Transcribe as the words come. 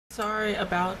Sorry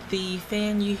about the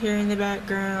fan you hear in the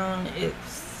background.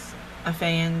 It's a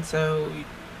fan, so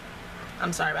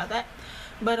I'm sorry about that.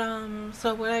 But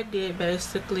so what I did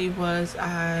basically was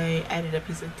I added a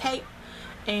piece of tape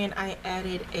and I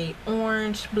added a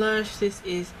orange blush. This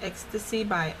is Ecstasy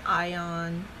by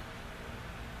Ion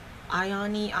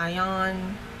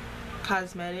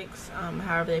Cosmetics,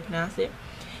 however they pronounce it.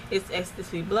 It's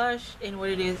Ecstasy blush, and what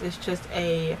it is just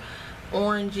a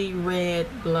orangey red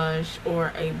blush,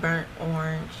 or a burnt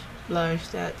orange blush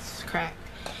that's cracked.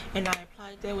 And I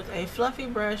applied that with a fluffy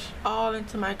brush all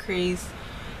into my crease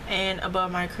and above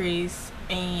my crease,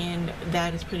 and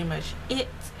that is pretty much it.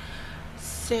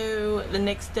 So the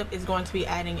next step is going to be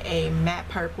adding a matte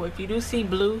purple. If you do see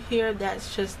blue here,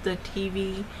 that's just the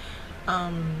TV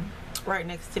right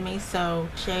next to me. So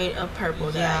shade of purple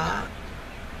that I got,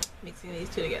 mixing these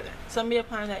two together. So I'm gonna be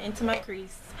applying that into my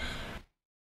crease.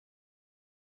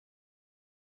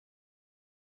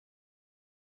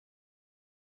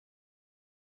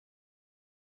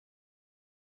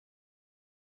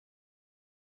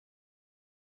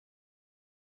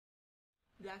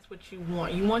 That's what you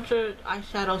want. You want your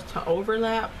eyeshadows to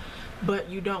overlap, but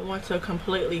you don't want to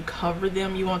completely cover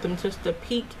them. You want them just to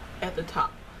peak at the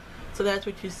top. So that's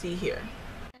what you see here.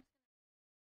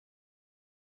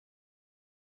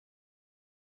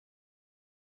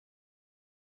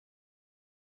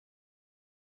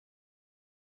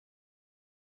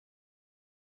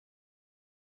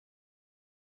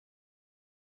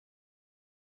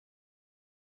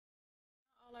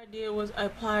 All I did was I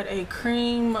applied a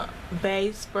cream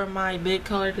base for my lid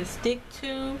color to stick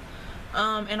to,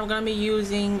 and I'm gonna be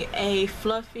using a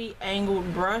fluffy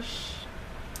angled brush.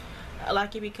 I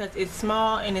like it because it's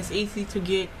small and it's easy to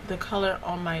get the color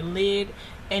on my lid,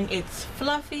 and it's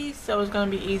fluffy, so it's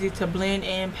gonna be easy to blend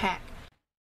and pack.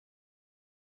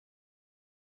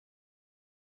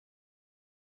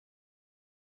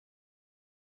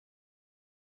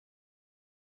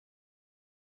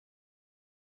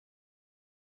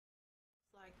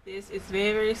 Like this, it's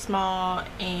very small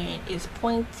and it's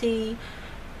pointy,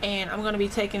 and I'm going to be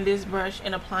taking this brush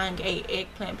and applying a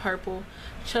eggplant purple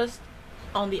just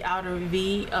on the outer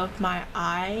V of my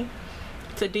eye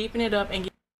to deepen it up and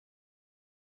get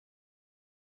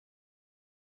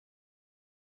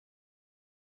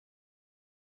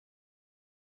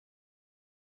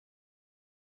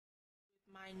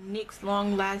my NYX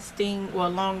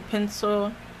long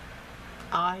pencil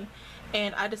eye.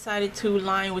 And I decided to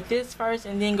line with this first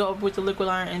and then go over with the liquid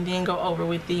liner and then go over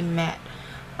with the matte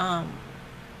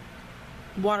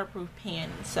waterproof pen.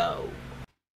 So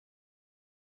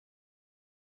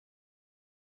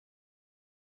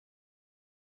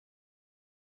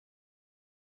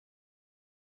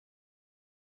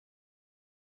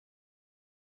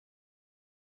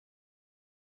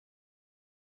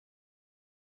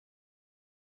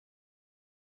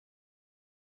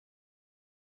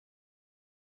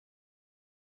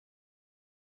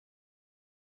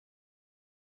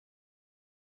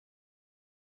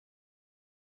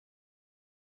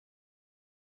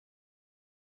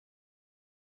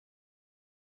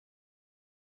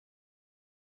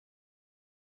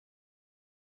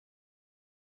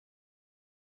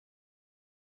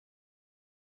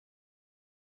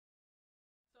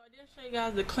I did show you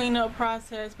guys the cleanup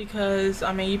process because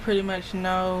I mean you pretty much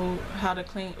know how to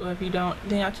clean. Or if you don't,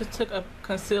 then I just took a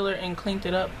concealer and cleaned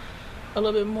it up a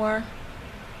little bit more.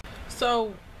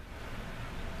 So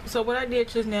what I did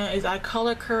just now is I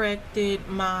color corrected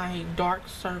my dark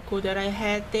circle that I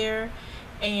had there,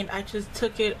 and I just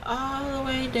took it all the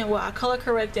way down. Well, I color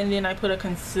corrected and then I put a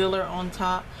concealer on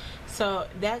top. So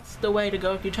that's the way to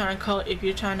go if you're trying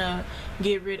to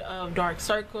get rid of dark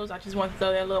circles. I just want to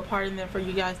throw that little part in there for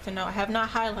you guys to know. I have not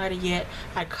highlighted yet.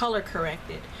 I color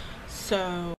corrected.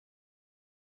 So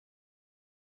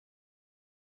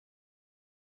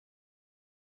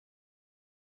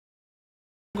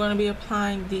I'm going to be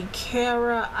applying the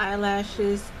Cara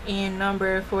eyelashes in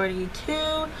number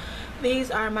 42. These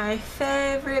are my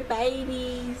favorite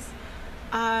babies.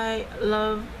 I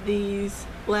love these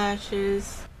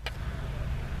lashes.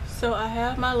 So I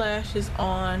have my lashes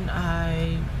on.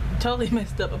 I totally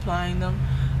messed up applying them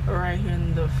right here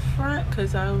in the front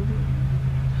because I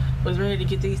was ready to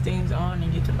get these things on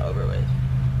and get them over with.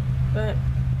 But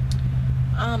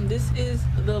this is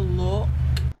the look.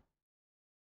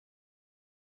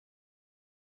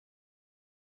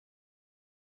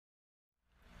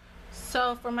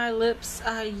 So for my lips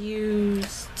I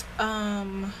used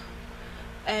a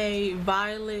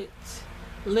violet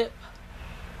lip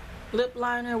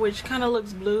liner, which kind of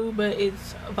looks blue but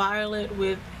it's violet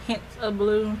with hints of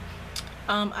blue.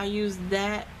 I used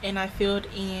that and I filled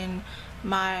in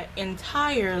my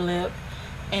entire lip,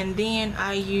 and then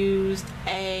I used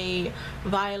a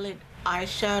violet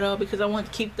eyeshadow because I want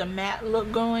to keep the matte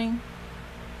look going.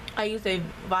 I used a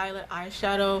violet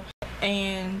eyeshadow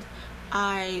and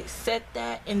I set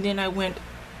that, and then I went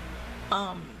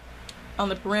on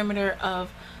the perimeter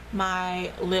of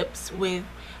my lips with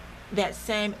that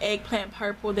same eggplant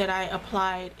purple that I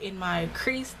applied in my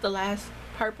crease, the last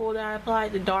purple that I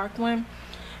applied, the dark one,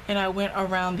 and I went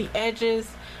around the edges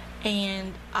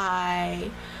and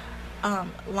I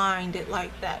lined it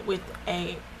like that with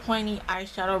a pointy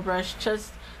eyeshadow brush,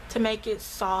 just to make it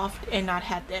soft and not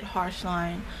have that harsh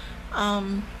line.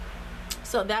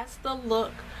 So that's the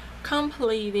look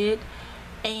completed.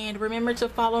 And remember to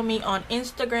follow me on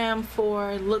Instagram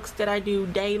for looks that I do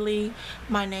daily.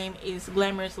 My name is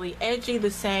Glamorously Edgy, the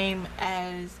same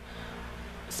as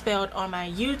spelled on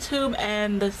my YouTube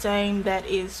and the same that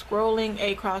is scrolling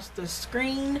across the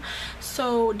screen.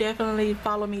 So definitely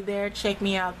follow me there, check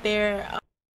me out there.